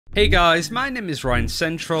Hey guys, my name is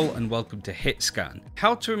RyanCentral and welcome to HitScan.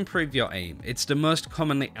 How to improve your aim. It's the most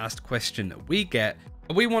commonly asked question that we get,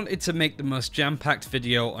 and we wanted to make the most jam-packed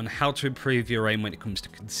video on how to improve your aim when it comes to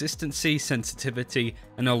consistency, sensitivity,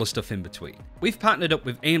 and all the stuff in between. We've partnered up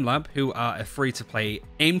with Aim Lab, who are a free-to-play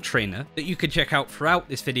aim trainer that you can check out throughout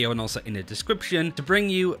this video and also in the description to bring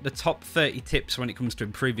you the top 30 tips when it comes to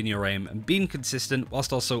improving your aim and being consistent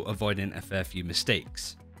whilst also avoiding a fair few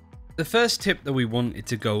mistakes. The first tip that we wanted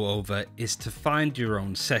to go over is to find your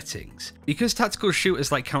own settings. Because tactical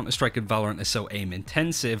shooters like Counter-Strike and Valorant are so aim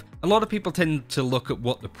intensive, a lot of people tend to look at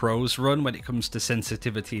what the pros run when it comes to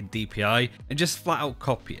sensitivity and DPI and just flat out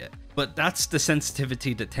copy it. But that's the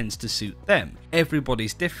sensitivity that tends to suit them.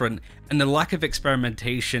 Everybody's different, and the lack of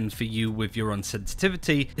experimentation for you with your own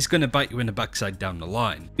sensitivity is going to bite you in the backside down the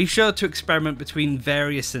line. Be sure to experiment between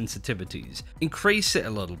various sensitivities. Increase it a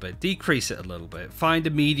little bit, decrease it a little bit, find a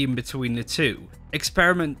medium between the two.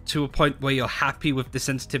 Experiment to a point where you're happy with the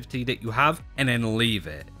sensitivity that you have, and then leave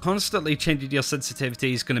it. Constantly changing your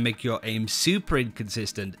sensitivity is going to make your aim super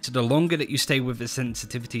inconsistent, so the longer that you stay with the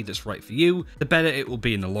sensitivity that's right for you, the better it will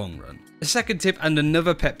be in the long run. The second tip, and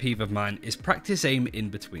another pet peeve of mine, is practice aim in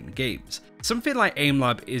between games. Something like Aim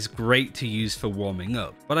Lab is great to use for warming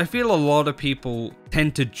up, but I feel a lot of people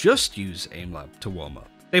tend to just use Aim Lab to warm up.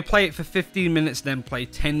 They play it for 15 minutes, then play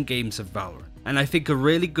 10 games of Valorant. And I think a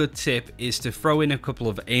really good tip is to throw in a couple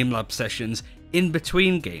of Aim Lab sessions in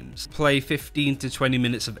between games. Play 15 to 20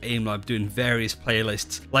 minutes of Aim Lab doing various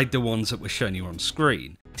playlists like the ones that were shown you on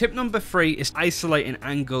screen. Tip number 3 is isolating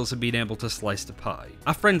angles and being able to slice the pie.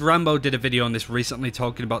 Our friend Rambo did a video on this recently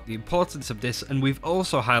talking about the importance of this, and we've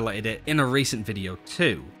also highlighted it in a recent video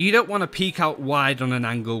too. You don't want to peek out wide on an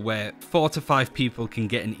angle where 4 to 5 people can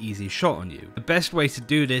get an easy shot on you. The best way to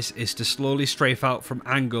do this is to slowly strafe out from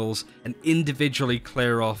angles and individually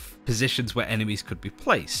clear off positions where enemies could be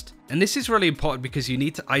placed. And this is really important because you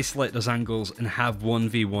need to isolate those angles and have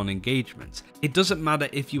 1v1 engagements. It doesn't matter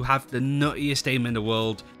if you have the nuttiest aim in the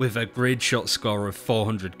world with a grid shot score of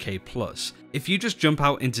 400k plus. If you just jump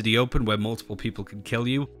out into the open where multiple people can kill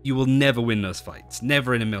you, you will never win those fights,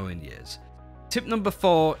 never in a million years. Tip number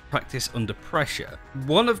 4, practice under pressure.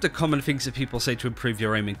 One of the common things that people say to improve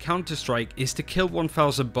your aim in Counter-Strike is to kill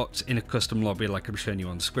 1000 bots in a custom lobby like I'm showing you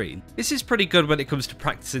on screen. This is pretty good when it comes to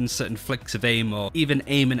practicing certain flicks of aim or even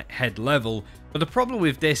aiming at head level, but the problem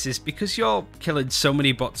with this is because you're killing so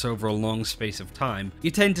many bots over a long space of time, you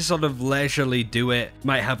tend to sort of leisurely do it. You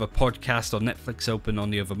might have a podcast or Netflix open on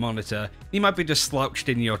the other monitor. You might be just slouched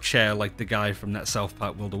in your chair like the guy from that South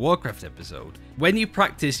Park World of Warcraft episode. When you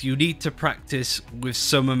practice, you need to practice with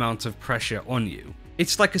some amount of pressure on you.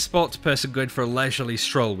 It's like a sports person going for a leisurely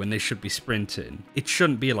stroll when they should be sprinting. It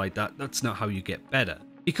shouldn't be like that. That's not how you get better.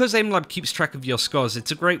 Because Aim Lab keeps track of your scores,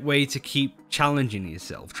 it's a great way to keep challenging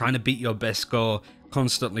yourself, trying to beat your best score,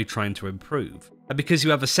 constantly trying to improve. And because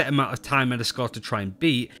you have a set amount of time and a score to try and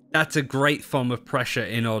beat, that's a great form of pressure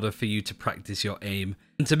in order for you to practice your aim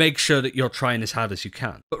and to make sure that you're trying as hard as you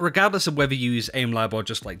can. But regardless of whether you use Aim Lab or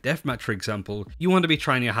just like Deathmatch for example, you want to be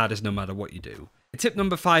trying your hardest no matter what you do. Tip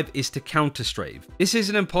number 5 is to counter-strafe. This is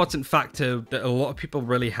an important factor that a lot of people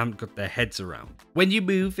really haven't got their heads around. When you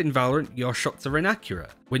move in Valorant, your shots are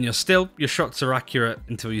inaccurate. When you're still, your shots are accurate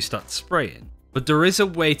until you start spraying. But there is a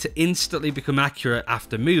way to instantly become accurate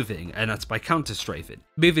after moving, and that's by counter-strafing.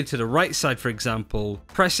 Moving to the right side, for example,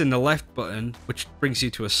 pressing the left button, which brings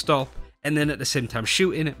you to a stop, and then at the same time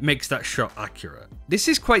shooting makes that shot accurate. This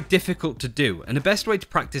is quite difficult to do, and the best way to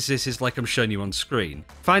practice this is like I'm showing you on screen.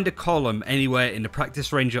 Find a column anywhere in the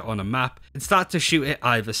practice range on a map and start to shoot it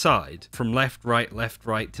either side, from left,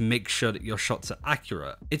 right, to make sure that your shots are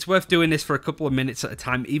accurate. It's worth doing this for a couple of minutes at a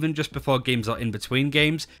time, even just before games or in between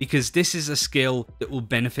games, because this is a skill that will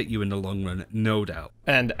benefit you in the long run, no doubt.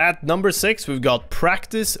 And at number 6, we've got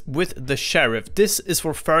practice with the sheriff. This is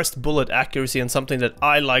for first bullet accuracy and something that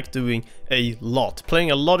I like doing a lot.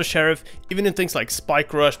 Playing a lot of sheriff, even in things like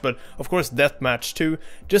Spike Rush, but of course Deathmatch too.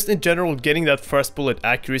 Just in general, getting that first bullet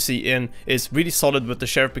accuracy in is really solid with the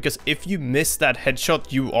sheriff, because if you miss that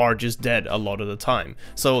headshot, you are just dead a lot of the time.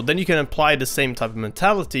 So then you can apply the same type of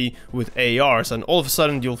mentality with ARs, and all of a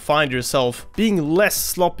sudden you'll find yourself being less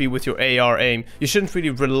sloppy with your AR aim. You shouldn't really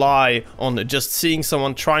rely on just seeing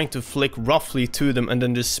someone trying to flick roughly to them and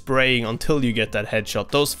then just spraying until you get that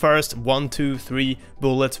headshot. Those first 1, 2, 3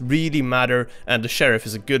 bullets really matter, and the sheriff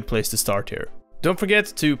is a good place to start here. Don't forget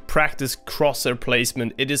to practice crosshair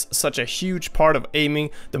placement. It is such a huge part of aiming.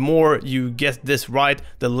 The more you get this right,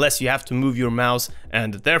 the less you have to move your mouse,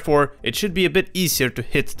 and therefore it should be a bit easier to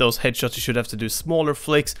hit those headshots. You should have to do smaller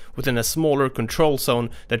flicks within a smaller control zone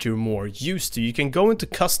that you're more used to. You can go into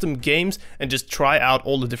custom games and just try out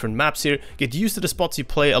all the different maps here, get used to the spots you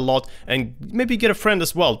play a lot, and maybe get a friend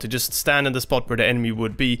as well to just stand in the spot where the enemy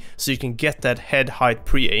would be, so you can get that head height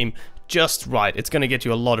pre-aim just right. It's gonna get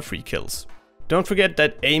you a lot of free kills. Don't forget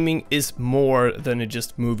that aiming is more than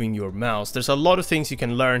just moving your mouse. There's a lot of things you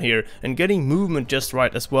can learn here, and getting movement just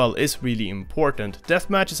right as well is really important.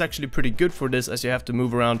 Deathmatch is actually pretty good for this, as you have to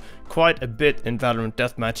move around quite a bit in Valorant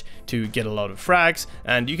Deathmatch to get a lot of frags,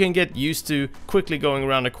 and you can get used to quickly going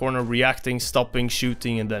around a corner, reacting, stopping,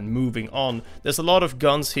 shooting, and then moving on. There's a lot of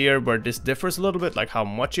guns here where this differs a little bit, like how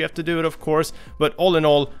much you have to do it, of course, but all in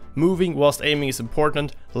all, moving whilst aiming is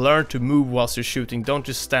important. Learn to move whilst you're shooting. Don't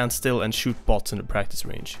just stand still and shoot bots in the practice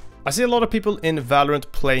range. I see a lot of people in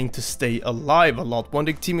Valorant playing to stay alive a lot,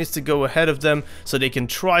 wanting teammates to go ahead of them so they can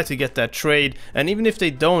try to get that trade, and even if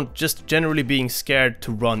they don't, just generally being scared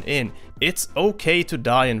to run in. It's okay to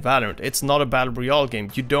die in Valorant. It's not a battle royale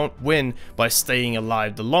game. You don't win by staying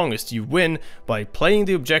alive the longest. You win by playing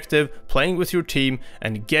the objective, playing with your team,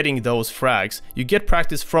 and getting those frags. You get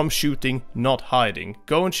practice from shooting, not hiding.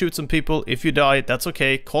 Go and shoot some people. If you die, that's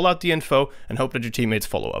okay. Call out the info and hope that your teammates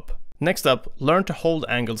follow up. Next up, learn to hold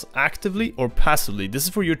angles actively or passively. This is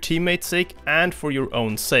for your teammates' sake and for your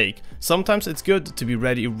own sake. Sometimes it's good to be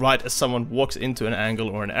ready right as someone walks into an angle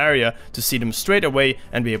or an area to see them straight away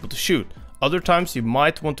and be able to shoot. Other times you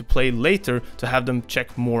might want to play later to have them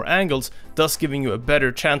check more angles, thus giving you a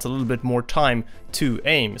better chance, a little bit more time to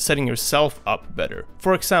aim, setting yourself up better.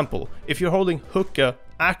 For example, if you're holding hookah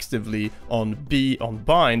actively on B on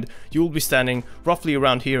bind, you will be standing roughly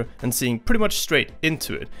around here and seeing pretty much straight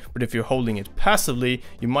into it. But if you're holding it passively,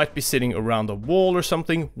 you might be sitting around a wall or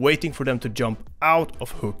something, waiting for them to jump out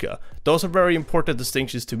of hookah. Those are very important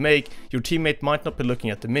distinctions to make. Your teammate might not be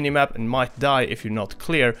looking at the minimap and might die if you're not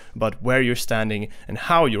clear about where you're standing and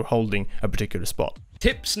how you're holding a particular spot.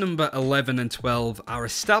 Tips number 11 and 12 are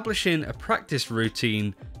establishing a practice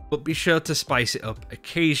routine, but be sure to spice it up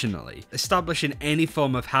occasionally. Establishing any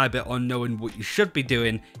form of habit on knowing what you should be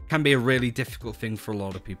doing can be a really difficult thing for a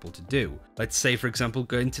lot of people to do. Let's say, for example,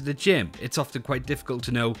 going to the gym. It's often quite difficult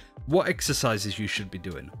to know what exercises you should be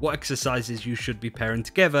doing, what exercises you should be pairing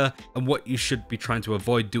together, and what you should be trying to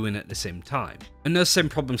avoid doing at the same time. And those same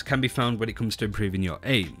problems can be found when it comes to improving your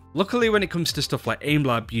aim. Luckily, when it comes to stuff like Aim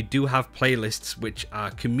Lab, you do have playlists which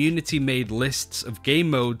are community-made lists of game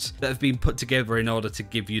modes that have been put together in order to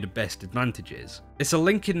give you the best advantages. There's a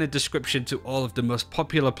link in the description to all of the most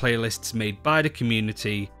popular playlists made by the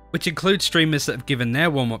community, which include streamers that have given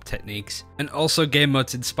their warm-up techniques, and also game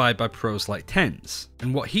modes inspired by pros like Sens,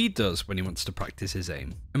 and what he does when he wants to practice his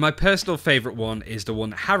aim. And my personal favourite one is the one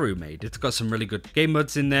that Haru made. It's got some really good game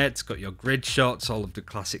modes in there, it's got your grid shots, all of the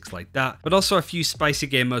classics like that, but also a few spicy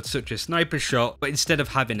game modes such as Sniper Shot, but instead of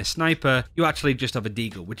having a sniper, you actually just have a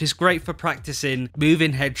deagle, which is great for practicing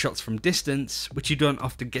moving headshots from distance, which you don't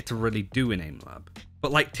often get to really do in Aim Lab.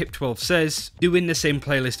 But like tip 12 says, doing the same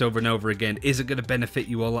playlist over and over again isn't going to benefit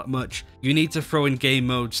you all that much. You need to throw in game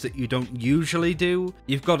modes that you don't usually do.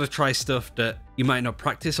 You've got to try stuff that you might not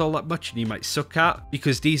practice all that much and you might suck at,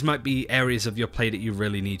 because these might be areas of your play that you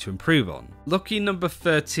really need to improve on. Lucky number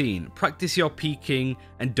 13, practice your peeking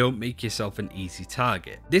and don't make yourself an easy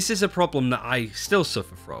target. This is a problem that I still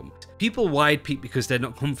suffer from. People wide peek because they're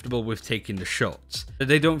not comfortable with taking the shots, that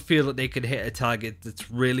they don't feel that they could hit a target that's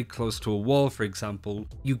really close to a wall, for example.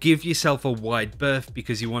 You give yourself a wide berth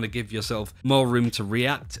because you want to give yourself more room to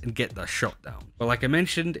react and get that shot down. But like I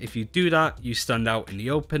mentioned, if you do that, you stand out in the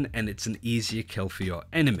open and it's an easier kill for your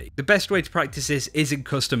enemy. The best way to practice this is in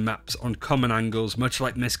custom maps on common angles, much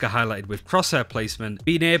like Miska highlighted with crosshair placement.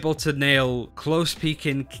 Being able to nail close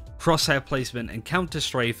peeking, crosshair placement, and counter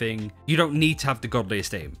strafing, you don't need to have the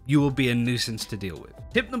godliest aim. You will be a nuisance to deal with.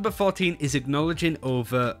 Tip number 14 is acknowledging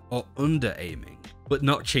over or under aiming, but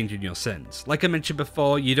not changing your sens. Like I mentioned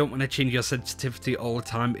before, you don't want to change your sensitivity all the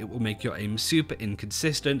time. It will make your aim super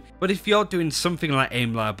inconsistent. But if you're doing something like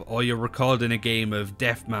Aim Lab, or you're recording a game of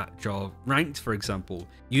deathmatch or ranked, for example,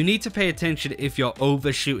 you need to pay attention if you're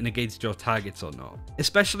overshooting against your targets or not,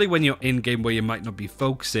 especially when you're in game where you might not be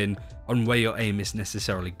focusing on where your aim is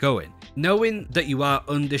necessarily going. Knowing that you are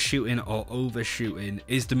undershooting or overshooting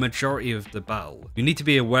is the majority of the battle. You need to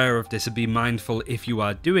be aware of this and be mindful if you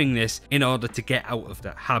are doing this in order to get out of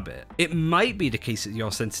that habit. It might be the case that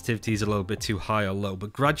your sensitivity is a little bit too high or low,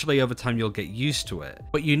 but gradually over time you'll get used to it.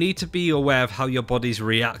 But you need to be aware of how your body's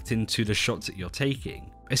reacting to the shots that you're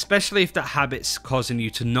taking. especially if that habit's causing you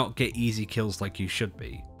to not get easy kills like you should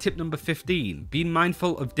be. Tip number 15, being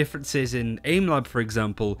mindful of differences in Aim Lab, for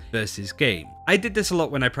example, versus game. I did this a lot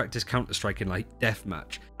when I practiced Counter-Strike in like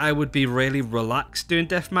Deathmatch. I would be really relaxed doing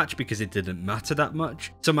Deathmatch because it didn't matter that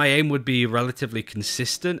much. So my aim would be relatively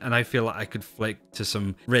consistent and I feel like I could flick to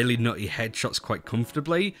some really nutty headshots quite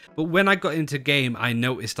comfortably. But when I got into game, I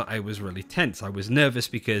noticed that I was really tense. I was nervous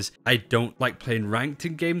because I don't like playing ranked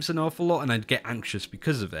in games an awful lot and I'd get anxious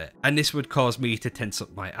because of it. And this would cause me to tense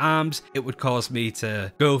up my arms. It would cause me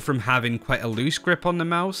to go from having quite a loose grip on the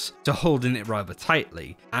mouse to holding it rather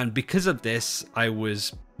tightly. And because of this, I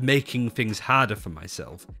was making things harder for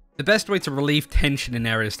myself. The best way to relieve tension in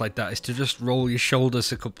areas like that is to just roll your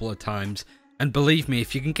shoulders a couple of times. And believe me,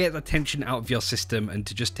 if you can get the tension out of your system and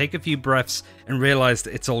to just take a few breaths and realize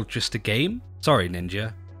that it's all just a game, sorry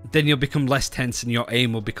Ninja, then you'll become less tense and your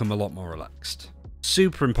aim will become a lot more relaxed.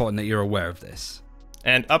 Super important that you're aware of this.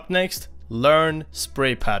 And up next, learn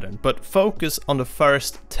spray pattern, but focus on the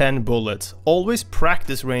first 10 bullets. Always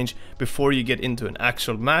practice range before you get into an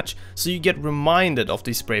actual match, so you get reminded of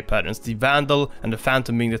these spray patterns, the Vandal and the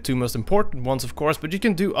Phantom being the two most important ones of course, but you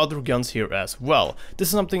can do other guns here as well. This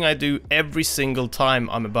is something I do every single time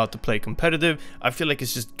I'm about to play competitive. I feel like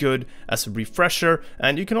it's just good as a refresher,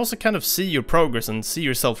 and you can also kind of see your progress and see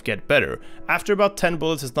yourself get better. After about 10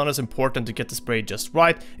 bullets, it's not as important to get the spray just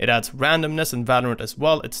right. It adds randomness in Valorant as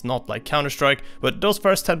well. It's not like Counter-Strike, but those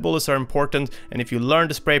first 10 bullets are important, and if you learn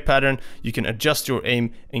the spray pattern, you can adjust your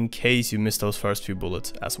aim in case you miss those first few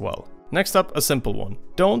bullets as well. Next up, a simple one.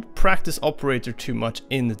 Don't practice operator too much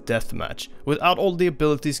in the deathmatch. Without all the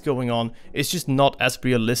abilities going on, it's just not as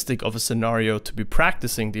realistic of a scenario to be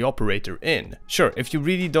practicing the operator in. Sure, if you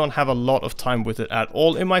really don't have a lot of time with it at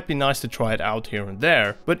all, it might be nice to try it out here and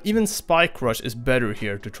there, but even Spike Rush is better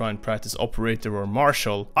here to try and practice operator or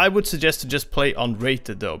marshal. I would suggest to just play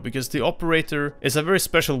unrated though, because the operator is a very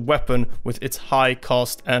special weapon with its high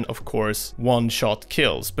cost and of course one-shot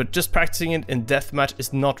kills, but just practicing it in deathmatch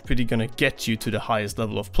is not really gonna get you to the highest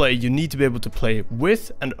level of play. You need to be able to play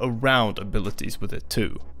with and around abilities with it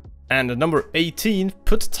too. And at number 18,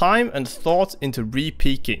 put time and thought into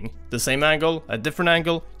re-peeking. The same angle, a different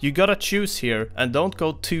angle, you gotta choose here and don't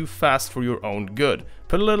go too fast for your own good.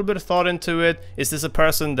 Put a little bit of thought into it. Is this a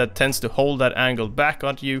person that tends to hold that angle back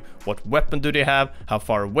on you? What weapon do they have? How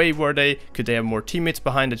far away were they? Could they have more teammates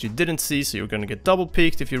behind that you didn't see, so you're gonna get double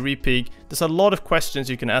peeked if you re-peek? There's a lot of questions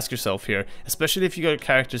you can ask yourself here, especially if you got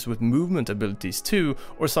characters with movement abilities too,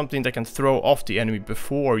 or something that can throw off the enemy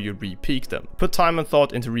before you re-peek them. Put time and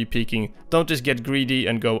thought into re-peeking. Don't just get greedy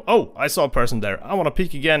and go, oh, I saw a person there, I wanna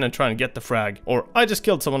peek again and try and get the frag. Or I just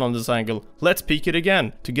killed someone on this angle, let's peek it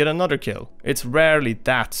again to get another kill. It's rarely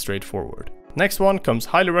that straightforward. Next one comes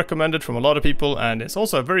highly recommended from a lot of people, and it's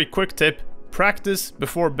also a very quick tip. Practice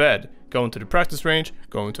before bed. Go into the practice range,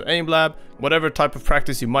 go into Aim Lab, whatever type of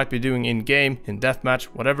practice you might be doing in game, in deathmatch,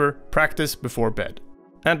 whatever, practice before bed.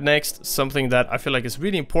 And next, something that I feel like is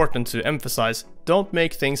really important to emphasize, don't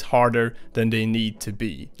make things harder than they need to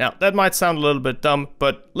be. Now, that might sound a little bit dumb,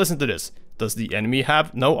 but listen to this. Does the enemy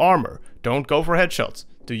have no armor? Don't go for headshots.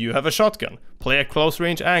 Do you have a shotgun? Play a close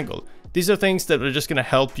range angle. These are things that are just going to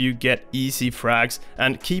help you get easy frags,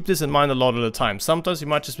 and keep this in mind a lot of the time. Sometimes you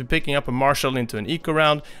might just be picking up a marshal into an eco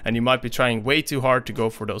round and you might be trying way too hard to go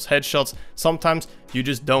for those headshots. Sometimes you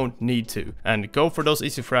just don't need to, and go for those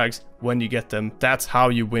easy frags when you get them. That's how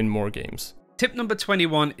you win more games. Tip number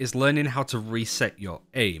 21 is learning how to reset your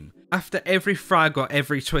aim. After every frag or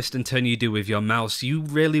every twist and turn you do with your mouse, you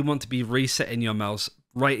really want to be resetting your mouse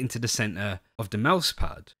right into the center of the mouse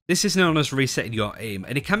pad. This is known as resetting your aim,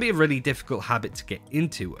 and it can be a really difficult habit to get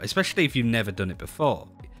into, especially if you've never done it before.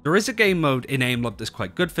 There is a game mode in Aim Lab that's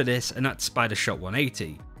quite good for this, and that's Spider Shot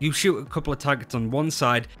 180. You shoot a couple of targets on one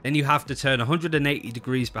side, then you have to turn 180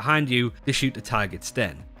 degrees behind you to shoot the targets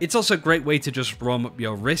then. It's also a great way to just warm up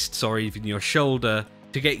your wrists or even your shoulder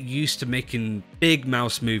to get used to making big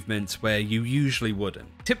mouse movements where you usually wouldn't.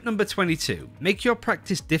 Tip number 22, make your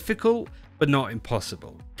practice difficult but not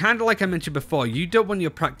impossible. Kinda like I mentioned before, you don't want your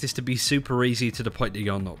practice to be super easy to the point that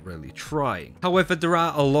you're not really trying. However, there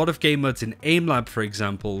are a lot of game modes in Aim Lab, for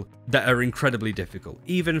example, that are incredibly difficult.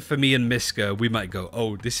 Even for me and Miska, we might go,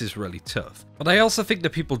 oh, this is really tough. But I also think that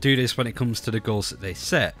people do this when it comes to the goals that they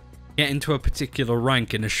set. Get into a particular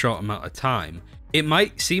rank in a short amount of time. It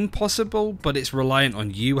might seem possible, but it's reliant on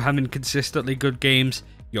you having consistently good games,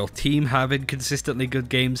 your team having consistently good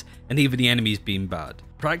games, and even the enemies being bad.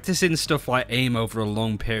 Practicing stuff like aim over a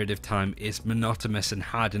long period of time is monotonous and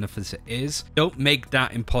hard enough as it is. Don't make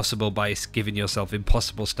that impossible by giving yourself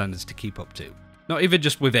impossible standards to keep up to. Not even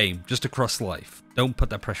just with aim, just across life. Don't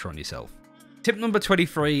put that pressure on yourself. Tip number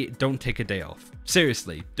 23, don't take a day off.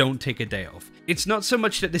 Seriously, don't take a day off. It's not so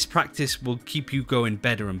much that this practice will keep you going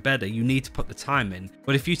better and better, you need to put the time in,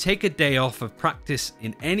 but if you take a day off of practice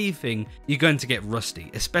in anything, you're going to get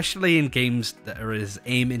rusty, especially in games that are as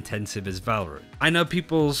aim intensive as Valorant. I know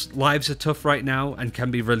people's lives are tough right now and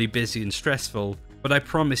can be really busy and stressful, but I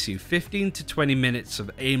promise you, 15 to 20 minutes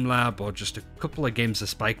of Aim Lab or just a couple of games of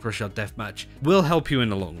Spike Rush or Deathmatch will help you in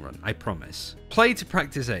the long run, I promise. Play to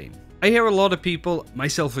practice aim. I hear a lot of people,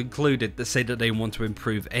 myself included, that say that they want to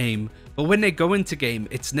improve aim, but when they go into game,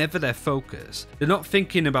 it's never their focus. They're not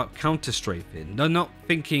thinking about counter-strafing, they're not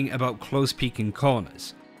thinking about close peeking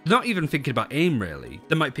corners. They're not even thinking about aim really.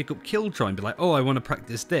 They might pick up Killjoy and be like, oh, I want to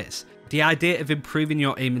practice this. The idea of improving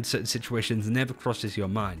your aim in certain situations never crosses your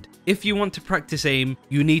mind. If you want to practice aim,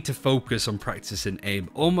 you need to focus on practicing aim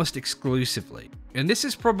almost exclusively. And this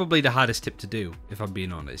is probably the hardest tip to do, if I'm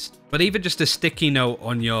being honest. But even just a sticky note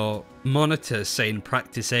on your monitor saying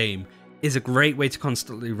practice aim is a great way to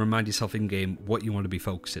constantly remind yourself in game what you want to be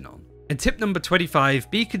focusing on. And tip number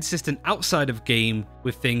 25, be consistent outside of game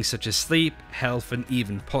with things such as sleep, health, and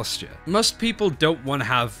even posture. Most people don't want to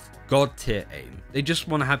have God tier aim. They just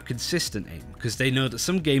want to have consistent aim because they know that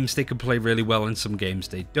some games they can play really well and some games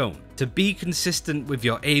they don't. To be consistent with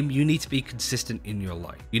your aim, you need to be consistent in your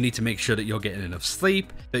life. You need to make sure that you're getting enough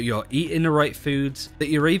sleep, that you're eating the right foods, that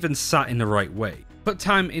you're even sat in the right way. Put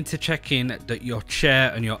time into checking that your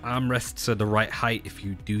chair and your armrests are the right height if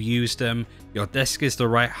you do use them, your desk is the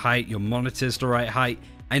right height, your monitor's the right height.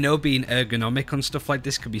 I know being ergonomic on stuff like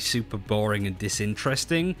this can be super boring and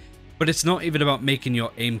disinteresting, but it's not even about making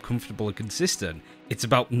your aim comfortable and consistent. It's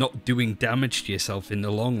about not doing damage to yourself in the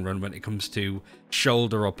long run when it comes to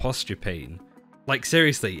shoulder or posture pain. Like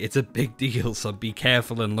seriously, it's a big deal, so be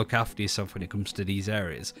careful and look after yourself when it comes to these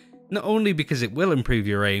areas. Not only because it will improve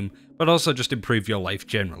your aim, but also just improve your life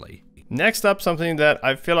generally. Next up, something that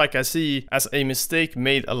I feel like I see as a mistake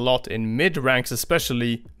made a lot in mid ranks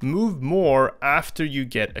especially, move more after you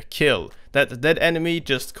get a kill. That dead enemy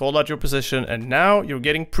just called out your position and now you're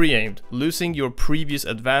getting pre-aimed, losing your previous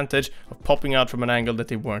advantage of popping out from an angle that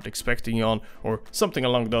they weren't expecting you on or something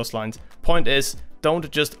along those lines. Point is,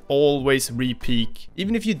 don't just always re-peek.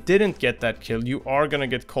 Even if you didn't get that kill, you are gonna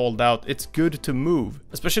get called out. It's good to move,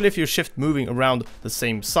 especially if you're shift moving around the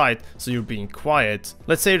same site, so you're being quiet.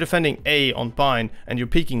 Let's say you're defending A on Pine and you're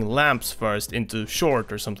peeking lamps first into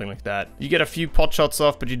short or something like that. You get a few pot shots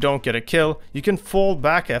off, but you don't get a kill. You can fall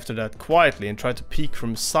back after that quietly and try to peek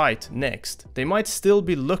from sight next. They might still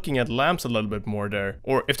be looking at lamps a little bit more there.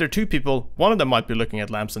 Or if there are two people, one of them might be looking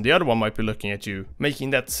at lamps and the other one might be looking at you,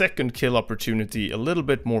 making that second kill opportunity a little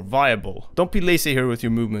bit more viable. Don't be lazy here with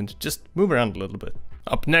your movement, just move around a little bit.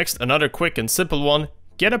 Up next, another quick and simple one.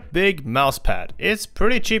 Get a big mouse pad. It's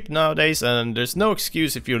pretty cheap nowadays and there's no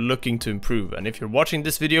excuse if you're looking to improve. And if you're watching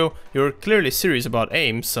this video, you're clearly serious about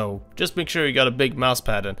aim, so just make sure you got a big mouse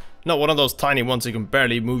pad and not one of those tiny ones you can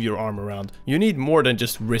barely move your arm around. You need more than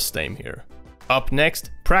just wrist aim here. Up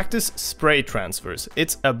next, practice spray transfers.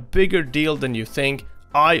 It's a bigger deal than you think.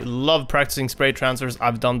 I love practicing spray transfers,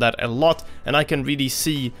 I've done that a lot and I can really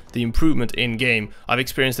see the improvement in game. I've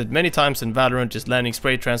experienced it many times in Valorant, just landing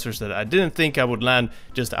spray transfers that I didn't think I would land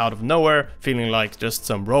just out of nowhere, feeling like just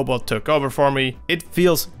some robot took over for me. It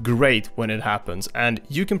feels great when it happens and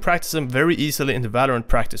you can practice them very easily in the Valorant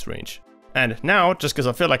practice range. And now, just because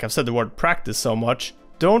I feel like I've said the word practice so much,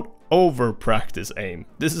 don't over practice aim.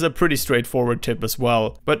 This is a pretty straightforward tip as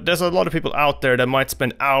well, but there's a lot of people out there that might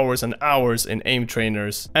spend hours and hours in aim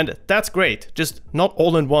trainers, and that's great, just not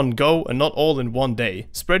all in one go and not all in one day.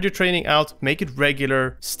 Spread your training out, make it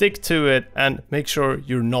regular, stick to it, and make sure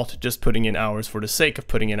you're not just putting in hours for the sake of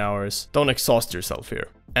putting in hours. Don't exhaust yourself here.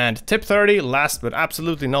 And tip 30, last but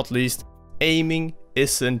absolutely not least, aiming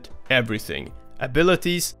isn't everything.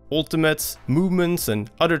 Abilities, ultimates, movements and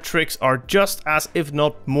other tricks are just as if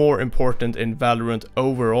not more important in Valorant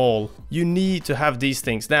overall. You need to have these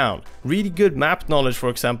things down. Really good map knowledge, for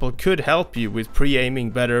example, could help you with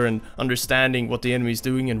pre-aiming better and understanding what the enemy is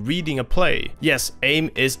doing and reading a play. Yes, aim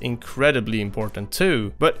is incredibly important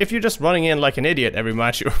too, but if you're just running in like an idiot every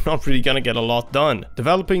match, you're not really gonna get a lot done.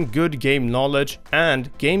 Developing good game knowledge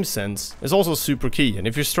and game sense is also super key, and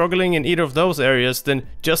if you're struggling in either of those areas, then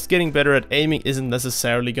just getting better at aiming isn't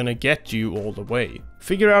necessarily gonna get you all the way.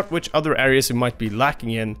 Figure out which other areas you might be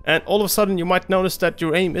lacking in, and all of a sudden you might notice that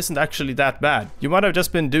your aim isn't actually that bad. You might have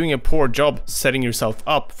just been doing a poor job setting yourself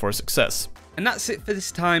up for success. And that's it for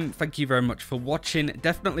this time. Thank you very much for watching.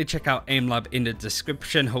 Definitely check out Aim Lab in the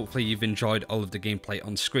description. Hopefully you've enjoyed all of the gameplay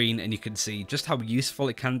on screen and you can see just how useful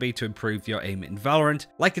it can be to improve your aim in Valorant.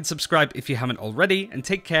 Like and subscribe if you haven't already, and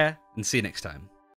take care and see you next time.